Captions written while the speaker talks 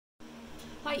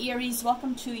Hi Aries,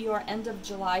 welcome to your end of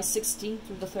July 16th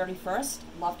through the 31st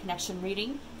Love Connection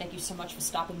reading. Thank you so much for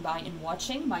stopping by and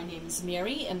watching. My name is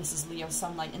Mary and this is Leo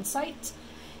Sunlight Insight.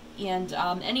 And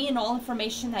any and all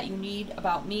information that you need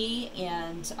about me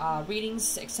and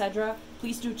readings, etc.,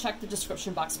 please do check the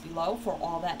description box below for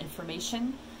all that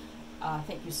information.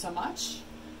 Thank you so much.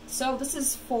 So this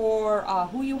is for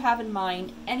who you have in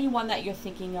mind, anyone that you're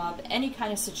thinking of, any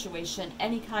kind of situation,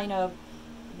 any kind of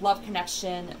love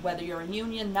connection, whether you're in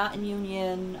union, not in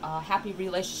union, happy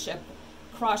relationship,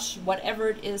 crush, whatever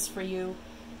it is for you.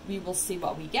 We will see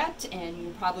what we get, and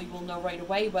you probably will know right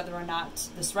away whether or not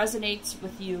this resonates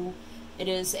with you. It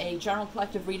is a general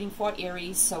collective reading for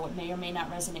Aries, so it may or may not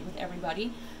resonate with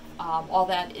everybody. All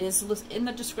that is in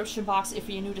the description box. If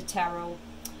you're new to tarot,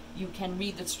 you can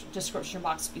read the description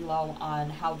box below on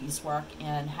how these work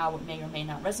and how it may or may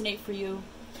not resonate for you.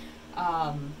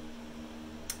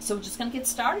 So we're just going to get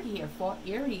started here for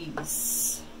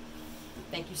Aries.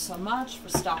 Thank you so much for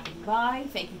stopping by.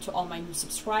 Thank you to all my new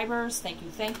subscribers. Thank you,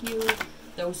 thank you.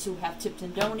 Those who have tipped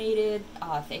and donated,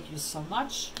 thank you so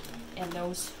much. And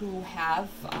those who have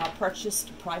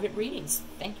purchased private readings,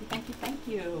 thank you, thank you, thank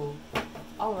you.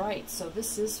 All right, so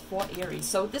this is for Aries.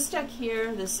 So this deck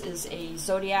here, this is a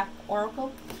Zodiac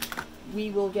Oracle. We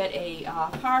will get a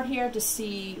card here to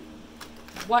see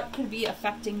what could be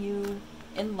affecting you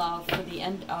in love for the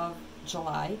end of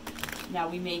July. Now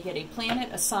we may get a planet,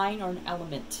 a sign, or an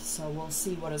element. So we'll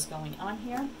see what is going on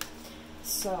here.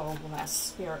 So we'll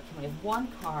ask Spirit, can we have one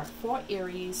card for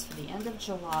Aries for the end of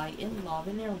July in love,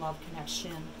 in their love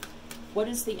connection? What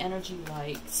is the energy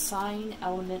like? Sign,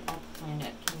 element, or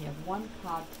planet? Can we have one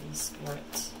card, please,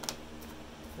 Spirit,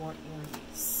 for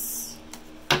Aries?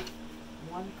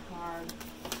 One card.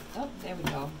 Oh, there we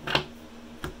go.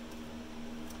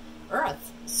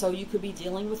 Earth. So you could be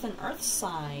dealing with an earth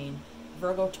sign,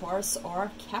 Virgo, Taurus,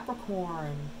 or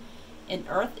Capricorn. And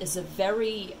earth is a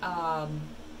very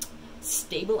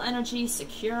stable energy,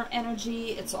 secure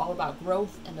energy. It's all about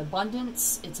growth and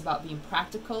abundance. It's about being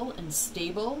practical and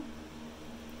stable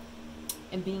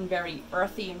and being very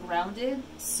earthy and grounded.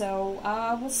 So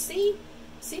we'll see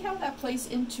how that plays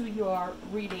into your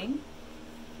reading.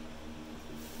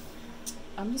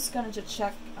 I'm just going to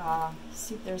check,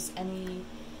 see if there's any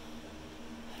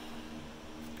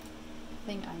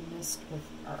thing I missed with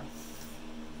Earth.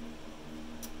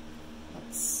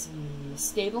 Let's see.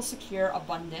 Stable, secure,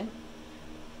 abundant.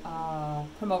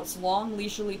 Promotes long,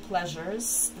 leisurely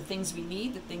pleasures. The things we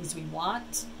need, the things we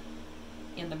want,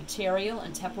 and the material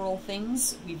and temporal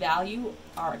things we value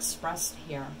are expressed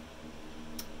here.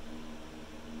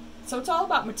 So it's all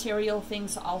about material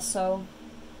things also.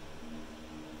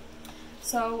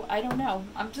 So, I don't know.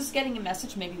 I'm just getting a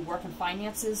message. Maybe work and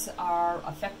finances are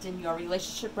affecting your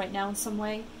relationship right now in some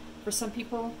way for some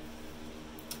people.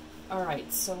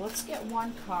 Alright, so let's get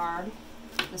one card.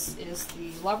 This is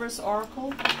the Lover's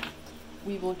Oracle.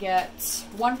 We will get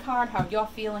one card, how you're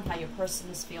feeling, how your person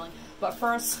is feeling. But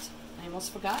first, I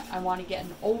almost forgot, I want to get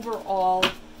an overall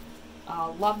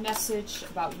love message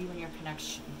about you and your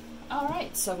connection.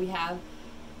 Alright, so we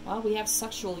have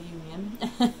sexual union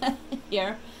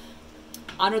here.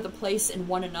 Honor the place in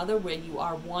one another where you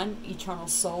are one eternal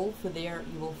soul, for there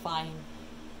you will find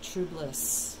true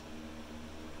bliss.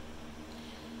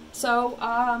 So,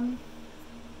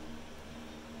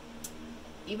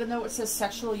 even though it says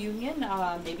sexual union,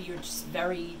 maybe you're just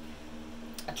very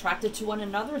attracted to one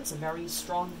another. It's a very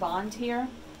strong bond here.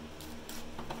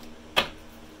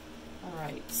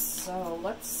 Alright, so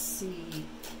let's see.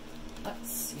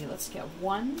 Let's get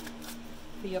one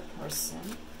for your person.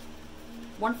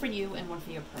 One for you and one for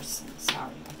your person.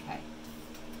 Sorry, okay.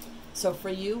 So for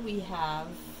you, we have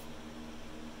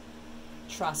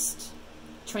trust.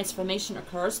 Transformation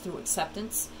occurs through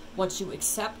acceptance. Once you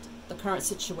accept, the current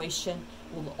situation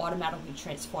will automatically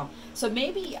transform. So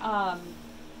maybe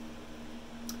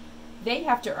they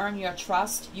have to earn your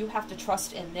trust. You have to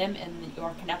trust in them and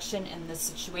your connection and the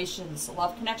situation's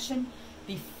love connection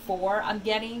before I'm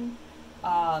getting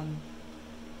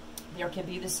there can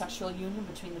be this sexual union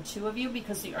between the two of you,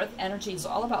 because the earth energy is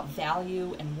all about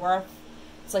value and worth.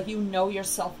 It's like you know your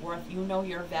self-worth, you know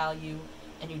your value,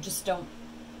 and you just don't,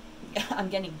 I'm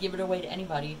getting give it away to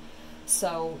anybody.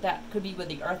 So that could be where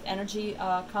the earth energy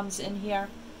comes in here,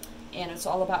 and it's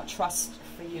all about trust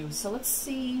for you. So let's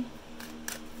see.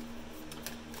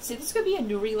 See, this could be a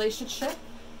new relationship.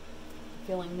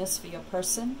 Feeling this for your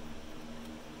person.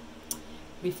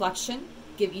 Reflection.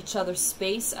 Give each other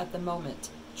space at the moment.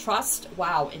 Trust,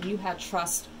 wow, and you have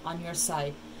trust on your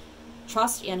side.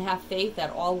 Trust and have faith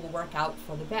that all will work out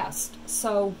for the best.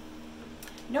 So,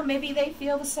 you know, maybe they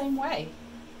feel the same way,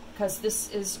 because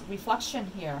this is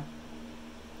reflection here.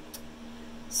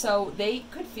 So they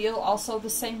could feel also the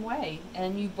same way.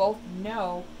 And you both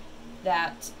know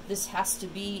that this has to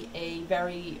be a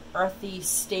very earthy,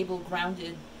 stable,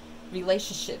 grounded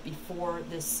relationship before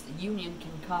this union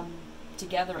can come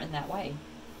together in that way.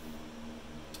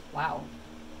 Wow.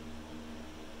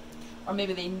 Or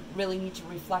maybe they really need to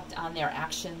reflect on their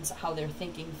actions, how they're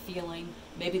thinking, feeling.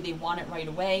 Maybe they want it right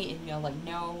away, and you're like,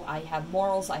 no, I have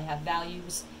morals, I have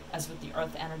values, as with the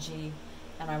earth energy,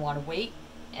 and I want to wait.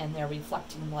 And they're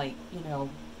reflecting, like, you know,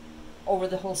 over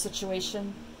the whole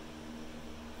situation.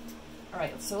 All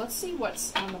right, so let's see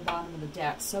what's on the bottom of the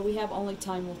deck. So we have only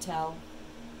time will tell.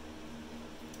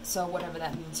 So whatever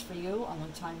that means for you,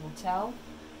 only time will tell.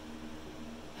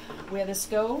 Where this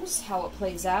goes, how it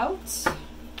plays out.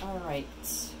 All right.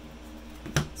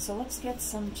 So let's get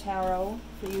some tarot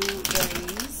for you,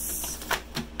 Aries.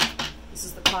 This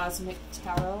is the Cosmic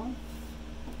Tarot.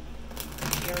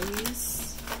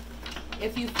 Aries.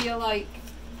 If you feel like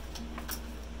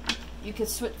you could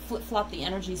flip-flop the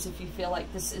energies, if you feel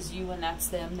like this is you and that's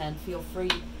them, then feel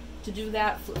free to do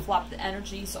that. Flip-flop the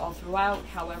energies all throughout,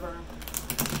 however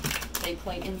they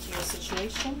play into your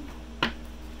situation.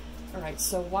 All right,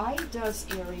 so why does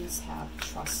Aries have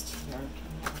trust here?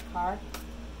 Can we have a card?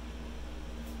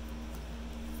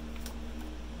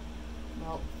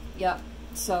 Well, yep.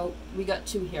 So we got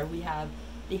two here. We have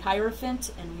the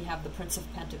Hierophant and we have the Prince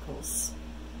of Pentacles.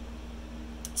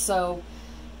 So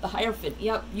the Hierophant,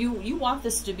 yep, you want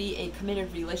this to be a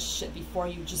committed relationship before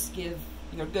you just give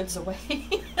your goods away.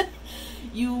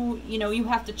 You know, you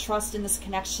have to trust in this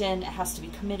connection. It has to be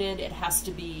committed. It has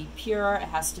to be pure. It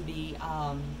has to be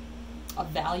of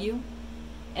value.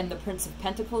 And the Prince of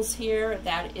Pentacles here,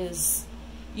 that is,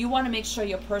 you want to make sure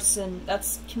your person,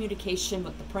 that's communication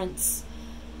with the Prince.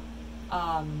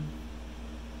 No,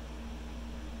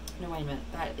 wait a minute.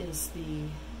 That is the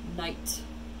Knight.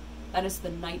 That is the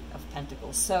Knight of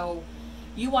Pentacles. So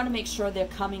you want to make sure they're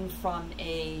coming from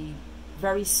a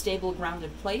very stable,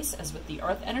 grounded place, as with the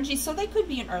Earth energy. So they could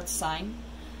be an Earth sign,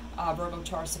 Virgo,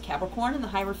 Taurus, or Capricorn, and the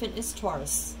Hierophant is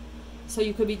Taurus. So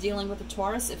you could be dealing with a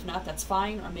Taurus. If not, that's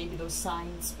fine. Or maybe those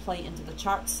signs play into the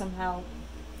chart somehow.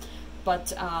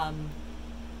 But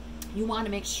you want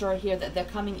to make sure here that they're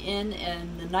coming in,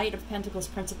 and the Knight of Pentacles,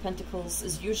 Prince of Pentacles,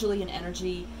 is usually an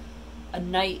energy, a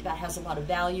knight that has a lot of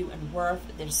value and worth.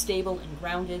 They're stable and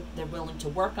grounded. They're willing to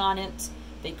work on it.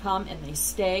 They come and they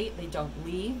stay. They don't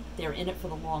leave. They're in it for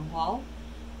the long haul.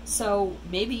 So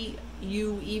maybe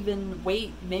you even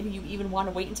wait. Maybe you even want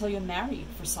to wait until you're married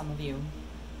for some of you.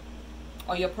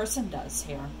 Or your person does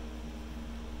here.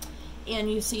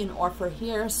 And you see an offer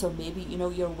here. So maybe, you know,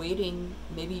 you're waiting.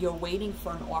 Maybe you're waiting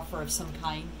for an offer of some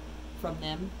kind from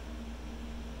them.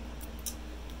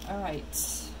 All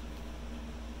right.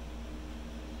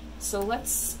 So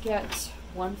let's get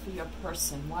one for your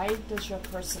person. Why does your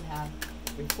person have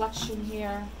reflection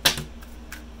here? And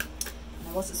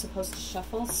I wasn't supposed to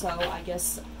shuffle, so I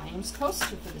guess I am supposed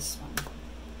to for this one.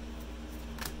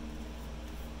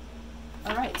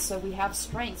 All right, so we have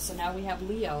strength. So now we have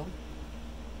Leo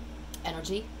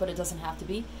energy, but it doesn't have to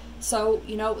be. So,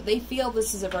 you know, they feel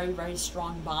this is a very, very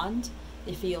strong bond.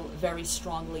 They feel very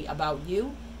strongly about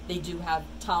you. They do have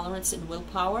tolerance and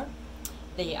willpower.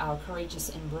 They are courageous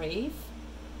and brave.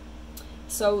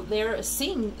 So they're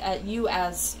seeing you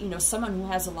as, you know, someone who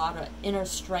has a lot of inner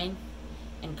strength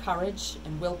and courage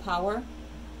and willpower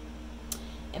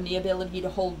and the ability to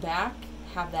hold back,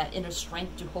 have that inner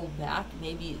strength to hold back.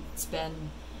 Maybe it's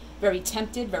been very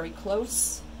tempted, very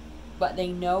close, but they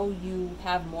know you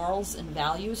have morals and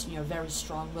values and you're a very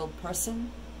strong-willed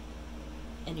person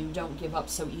and you don't give up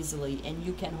so easily and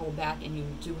you can hold back and you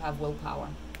do have willpower.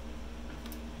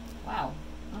 Wow,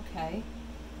 okay.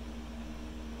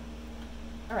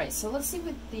 All right, so let's see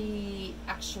what the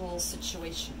actual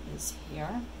situation is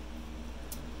here.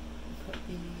 Put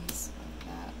these like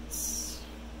that.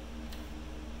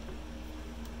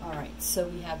 All right, so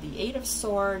we have the Eight of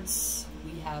Swords,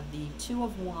 we have the Two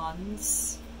of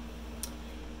Wands,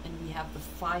 and we have the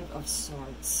Five of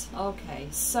Swords. Okay,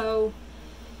 so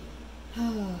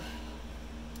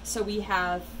so we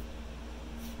have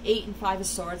 8 and 5 of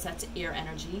Swords, that's air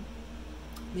energy.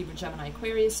 Libra, Gemini,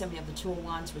 Aquarius, and we have the Two of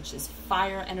Wands, which is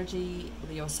fire energy,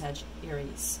 Leo, Sag,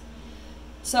 Aries.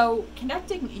 So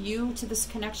connecting you to this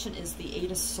connection is the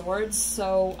Eight of Swords.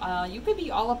 So you could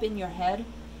be all up in your head,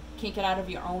 can't get out of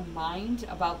your own mind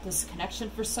about this connection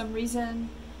for some reason.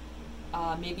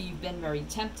 Maybe you've been very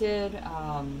tempted,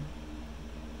 and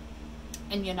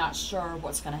you're not sure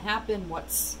what's going to happen,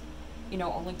 what's, you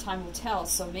know, only time will tell.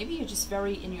 So maybe you're just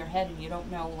very in your head and you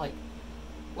don't know, like,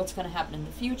 what's going to happen in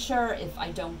the future if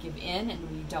I don't give in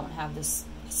and we don't have this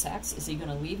sex? Is he going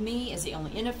to leave me? Is he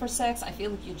only in it for sex? I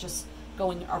feel like you're just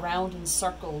going around in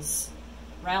circles,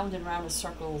 round and round in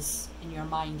circles in your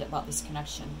mind about this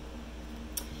connection.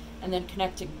 And then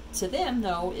connected to them,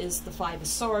 though, is the Five of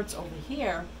Swords over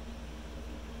here.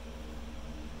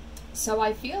 So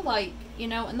I feel like, you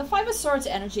know, and the Five of Swords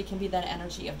energy can be that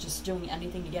energy of just doing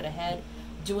anything to get ahead,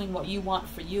 doing what you want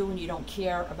for you, and you don't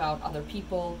care about other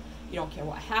people. You don't care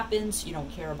what happens. You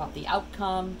don't care about the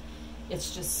outcome.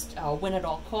 It's just win at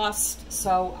all costs.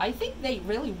 So I think they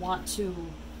really want to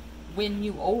win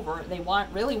you over. They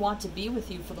really want to be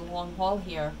with you for the long haul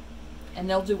here. And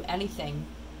they'll do anything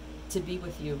to be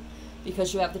with you.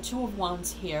 Because you have the Two of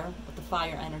Wands here with the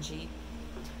fire energy.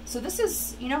 So this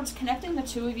is, you know, it's connecting the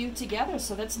two of you together.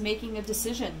 So that's making a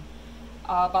decision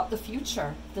about the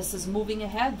future. This is moving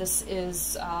ahead. This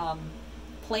is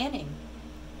planning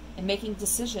and making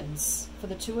decisions for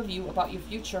the two of you about your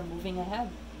future moving ahead.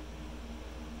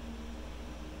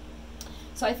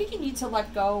 So I think you need to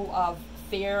let go of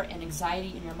fear and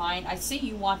anxiety in your mind. I see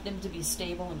you want them to be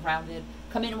stable and grounded.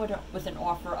 Come in with an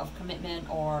offer of commitment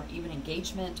or even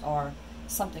engagement or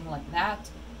something like that.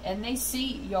 And they see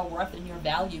your worth and your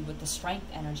value with the strength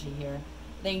energy here.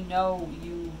 They know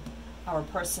you are a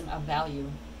person of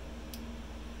value.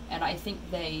 And I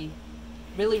think they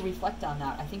really reflect on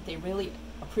that. I think they really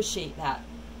appreciate that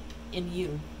in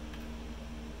you.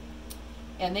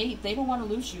 And they don't want to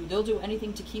lose you. They'll do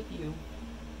anything to keep you.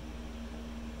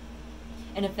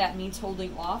 And if that means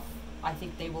holding off, I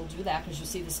think they will do that. Because you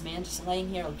see this man just laying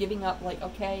here, giving up, like,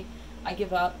 okay, I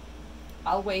give up.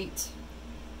 I'll wait.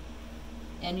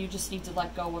 And you just need to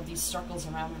let go of these circles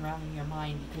around and around in your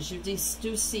mind. Because you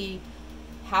do see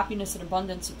happiness and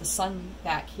abundance with the sun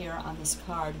back here on this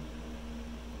card.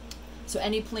 So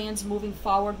any plans moving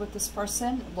forward with this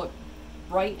person look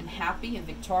bright and happy and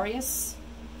victorious.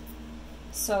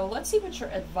 So let's see what your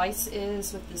advice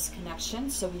is with this connection.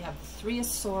 So we have the Three of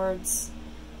Swords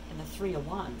and the Three of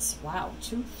Wands. Wow,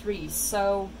 2 3s.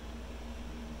 So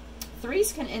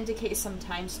 3s can indicate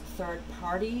sometimes third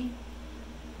party.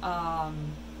 But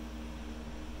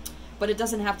it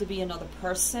doesn't have to be another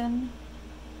person.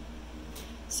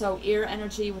 So air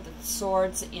energy with the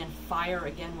swords and fire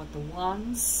again with the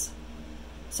wands.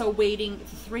 So waiting, the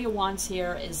Three of Wands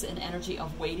here is an energy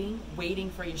of waiting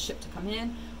for your ship to come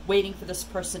in, waiting for this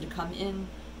person to come in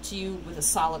to you with a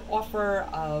solid offer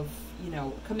of, you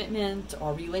know, commitment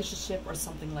or relationship or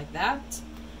something like that.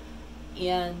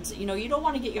 And, you know, you don't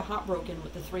want to get your heart broken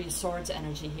with the Three of Swords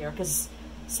energy here, because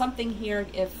something here,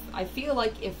 if I feel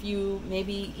like if you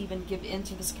maybe even give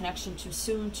into this connection too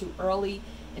soon, too early,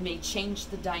 it may change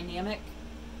the dynamic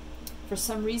for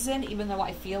some reason, even though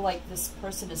I feel like this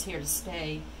person is here to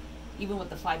stay, even with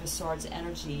the Five of Swords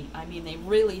energy. I mean, they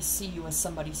really see you as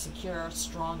somebody secure,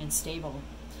 strong, and stable.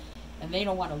 And they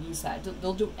don't want to lose that.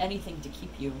 They'll do anything to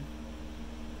keep you.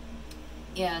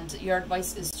 And your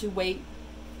advice is to wait,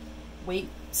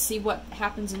 see what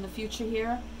happens in the future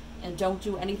here. And don't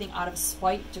do anything out of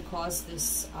spite to cause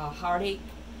this heartache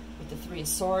with the Three of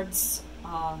Swords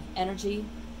energy.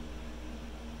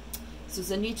 So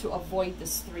there's a need to avoid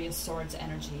this Three of Swords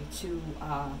energy to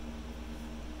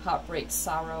heartbreak,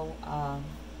 sorrow,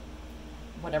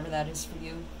 whatever that is for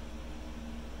you.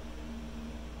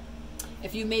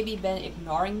 If you maybe been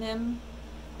ignoring them,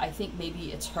 I think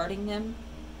maybe it's hurting them.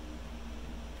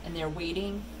 And they're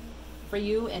waiting for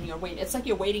you, and you're waiting. It's like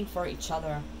you're waiting for each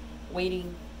other,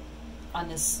 waiting on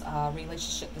this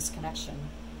relationship, this connection,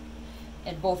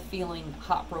 and both feeling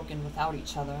heartbroken without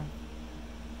each other.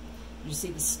 You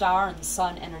see the star and the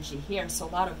sun energy here, so a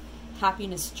lot of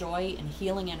happiness, joy, and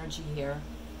healing energy here.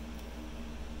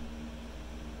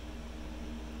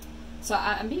 So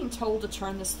I'm being told to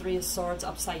turn this Three of Swords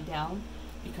upside down,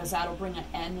 because that'll bring an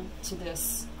end to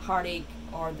this heartache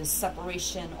or this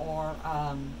separation or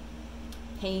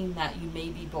pain that you may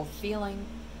be both feeling.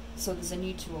 So there's a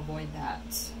need to avoid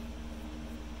that.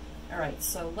 All right,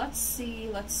 so let's see,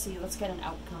 let's get an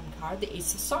outcome card, the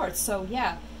Ace of Swords. So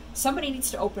yeah, somebody needs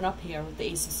to open up here with the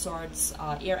Ace of Swords,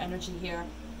 air energy here.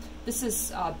 This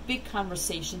is big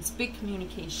conversations, big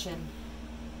communication,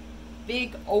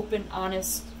 big, open,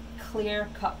 honest,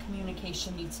 clear-cut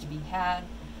communication needs to be had.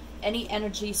 Any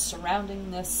energy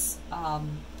surrounding this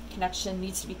connection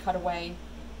needs to be cut away.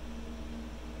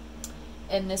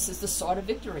 And this is the Sword of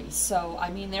Victory. So,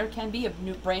 I mean, there can be a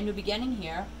brand new beginning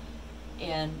here.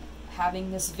 And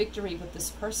having this victory with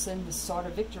this person, the Sword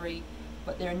of Victory,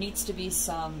 but there needs to be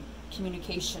some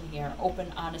communication here.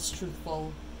 Open, honest,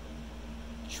 truthful,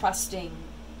 trusting,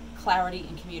 clarity,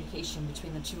 and communication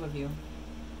between the two of you.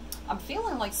 I'm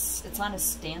feeling like it's on a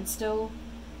standstill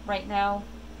right now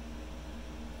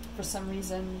for some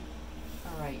reason.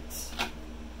 All right.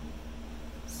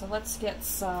 So let's get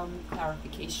some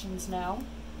clarifications now.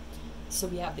 So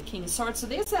we have the King of Swords. So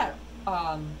there's that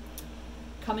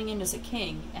coming in as a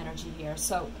king energy here.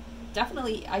 So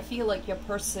definitely I feel like your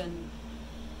person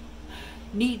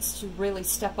needs to really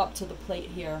step up to the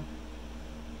plate here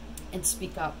and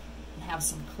speak up and have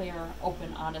some clear,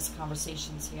 open, honest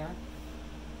conversations here.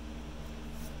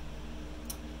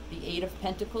 The Eight of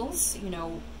Pentacles, you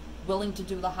know, willing to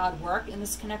do the hard work in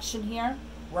this connection here,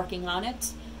 working on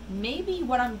it. Maybe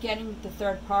what I'm getting with the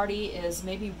third party is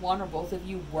maybe one or both of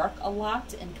you work a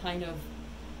lot and kind of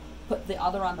put the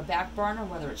other on the back burner,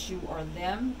 whether it's you or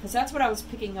them, because that's what I was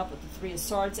picking up with the Three of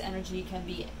Swords energy. Can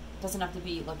be, doesn't have to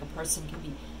be like a person, can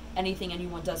be anything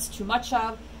anyone does too much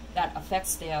of that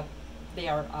affects their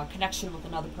connection with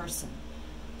another person.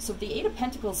 So the Eight of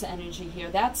Pentacles energy here,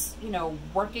 that's, you know,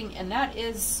 working, and that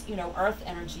is, you know, Earth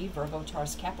energy, Virgo,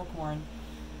 Taurus, Capricorn.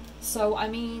 So, I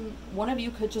mean, one of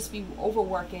you could just be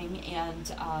overworking,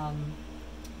 and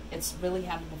it's really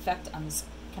having an effect on this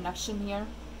connection here.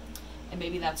 And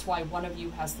maybe that's why one of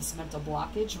you has this mental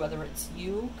blockage, whether it's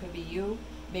you, could be you,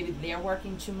 maybe they're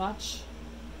working too much.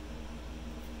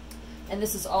 And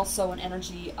this is also an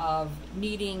energy of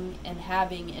needing and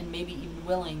having and maybe even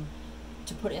willing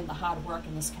to put in the hard work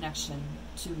in this connection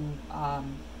to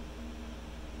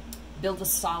build a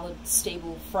solid,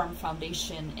 stable, firm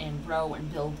foundation and grow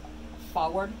and build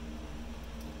forward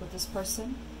with this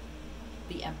person.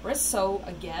 The Empress. So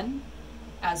again,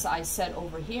 as I said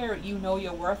over here, you know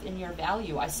your worth and your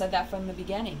value. I said that from the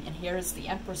beginning, and here is the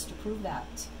Empress to prove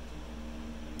that.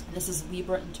 And this is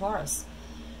Libra and Taurus.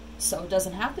 So it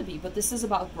doesn't have to be, but this is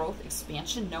about growth,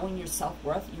 expansion, knowing your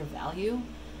self-worth, your value.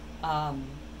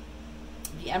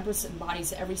 The Empress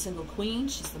embodies every single queen.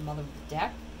 She's the mother of the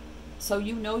deck. So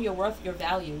you know your worth, your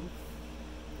value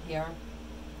here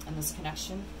in this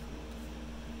connection.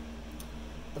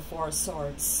 The Four of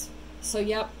Swords. So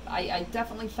yep, I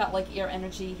definitely felt like your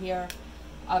energy here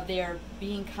of there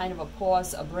being kind of a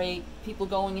pause, a break, people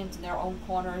going into their own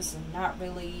corners and not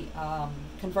really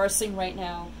conversing right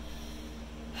now.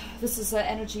 This is an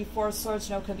energy, Four of Swords,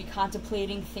 you know, could be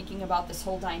contemplating, thinking about this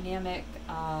whole dynamic.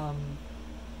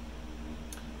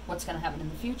 What's going to happen in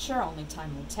the future, only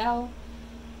time will tell.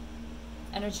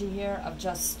 Energy here of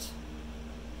just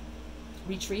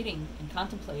retreating and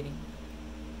contemplating.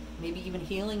 Maybe even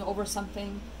healing over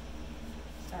something.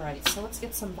 Alright, so let's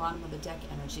get some bottom of the deck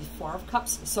energy. Four of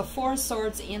Cups. So Four of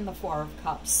Swords and the Four of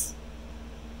Cups.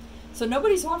 So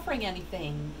nobody's offering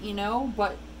anything, you know,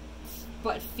 but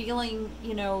feeling,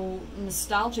 you know,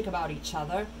 nostalgic about each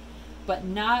other, but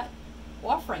not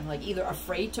offering, like either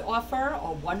afraid to offer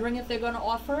or wondering if they're going to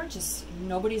offer. Just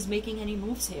nobody's making any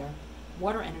moves here.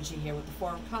 Water energy here with the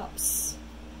Four of Cups.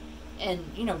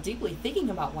 And, you know, deeply thinking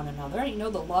about one another. You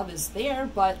know, the love is there,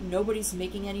 but nobody's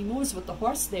making any moves. With the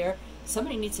Horse there,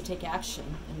 somebody needs to take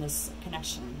action in this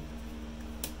connection.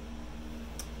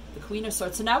 The Queen of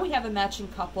Swords. So now we have a matching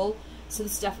couple. So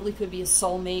this definitely could be a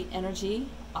soulmate energy.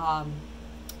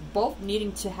 Both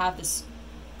needing to have this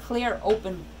clear,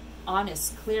 open,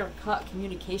 honest, clear-cut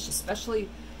communication, especially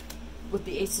with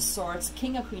the Ace of Swords,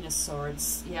 King of Queen of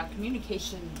Swords. Yeah,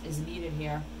 communication is needed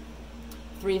here.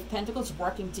 Three of Pentacles,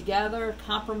 working together,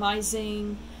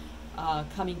 compromising,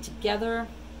 coming together,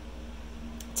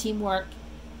 teamwork,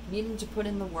 needing to put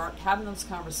in the work, having those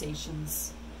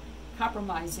conversations,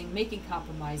 compromising, making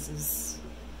compromises.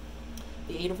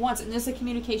 The Eight of Wands, and there's a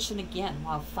communication again.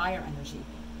 Wow, fire energy.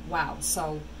 Wow,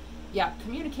 so yeah,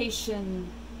 communication,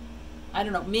 I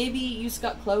don't know, maybe you just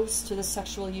got close to the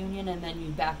sexual union and then you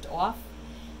backed off,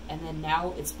 and then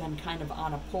now it's been kind of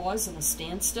on a pause and a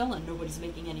standstill and nobody's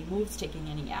making any moves, taking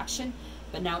any action.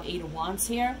 But now Eight of Wands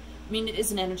here. I mean, it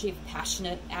is an energy of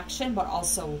passionate action, but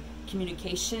also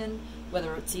communication,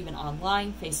 whether it's even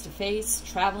online, face-to-face,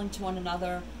 traveling to one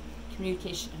another,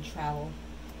 communication and travel.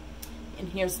 And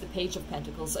here's the Page of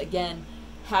Pentacles. Again,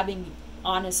 having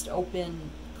honest,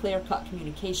 open, clear-cut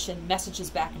communication, messages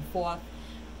back and forth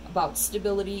about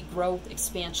stability, growth,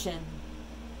 expansion,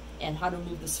 and how to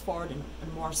move this forward in a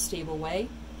more stable way.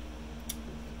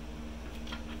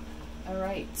 All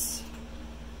right.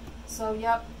 So,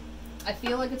 yep, I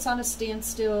feel like it's on a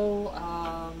standstill,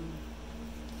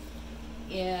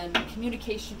 and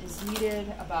communication is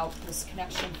needed about this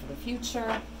connection for the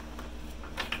future.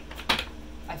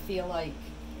 I feel like,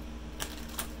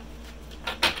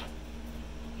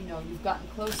 you know, you've gotten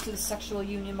close to the sexual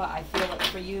union, but I feel like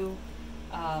for you,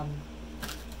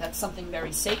 that's something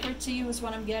very sacred to you is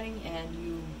what I'm getting, and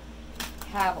you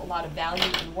have a lot of value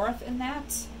and worth in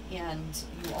that, and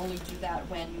you only do that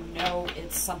when you know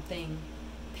it's something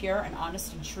pure and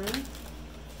honest and true.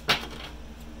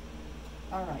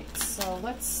 All right, so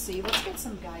let's see. Let's get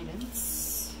some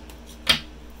guidance.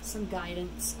 some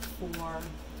guidance for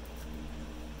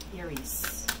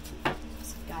Aries.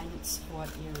 Some guidance for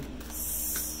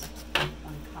Aries.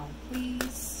 One card,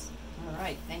 please. All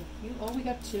right, thank you. Oh, we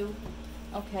got 2.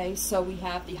 Okay, so we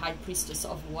have the High Priestess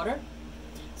of Water.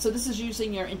 So this is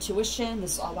using your intuition.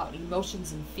 This is all about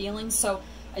emotions and feelings. So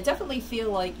I definitely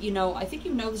feel like, you know, I think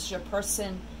you know this is your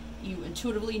person. You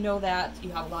intuitively know that. You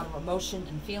have a lot of emotion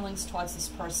and feelings towards this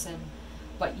person.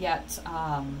 But yet,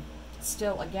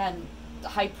 still, again, the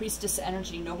High Priestess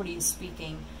energy, nobody is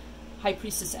speaking. High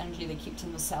Priestess energy, they keep to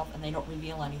themselves and they don't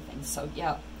reveal anything. So,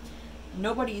 yeah,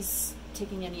 nobody's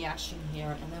taking any action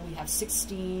here. And then we have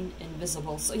 16,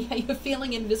 invisible. So, yeah, you're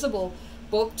feeling invisible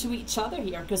both to each other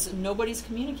here because nobody's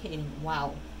communicating.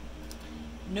 Wow.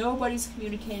 Nobody's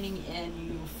communicating, and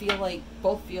you feel like,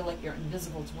 both feel like you're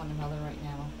invisible to one another right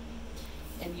now.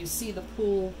 And you see the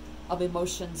pool of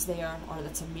emotions there, or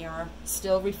that's a mirror.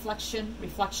 Still reflection,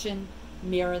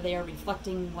 mirror there,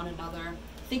 reflecting one another,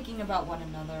 thinking about one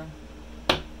another.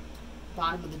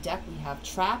 Bottom of the deck, we have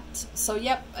trapped. So,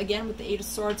 yep, again, with the 8 of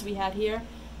Swords we had here,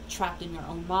 trapped in your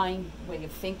own mind, way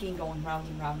of thinking, going round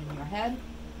and round in your head.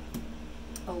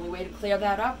 Only way to clear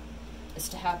that up is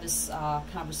to have this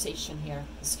conversation here,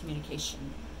 this communication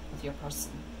with your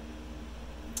person.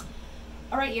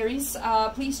 All right, Aries,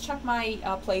 please check my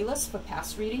playlist for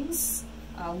past readings.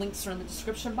 Links are in the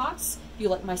description box. If you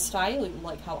like my style, you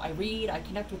like how I read, I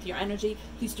connect with your energy,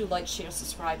 please do like, share,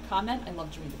 subscribe, comment. I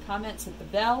love to read the comments. Hit the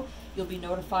bell. You'll be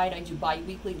notified. I do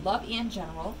bi-weekly love and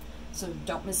general. So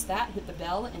don't miss that. Hit the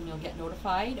bell and you'll get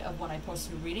notified of when I post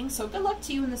new readings. So good luck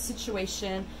to you in this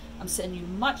situation. I'm sending you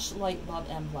much light, love,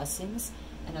 and blessings.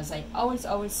 And as I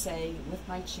always say with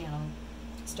my channel,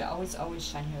 is to always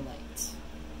shine your light.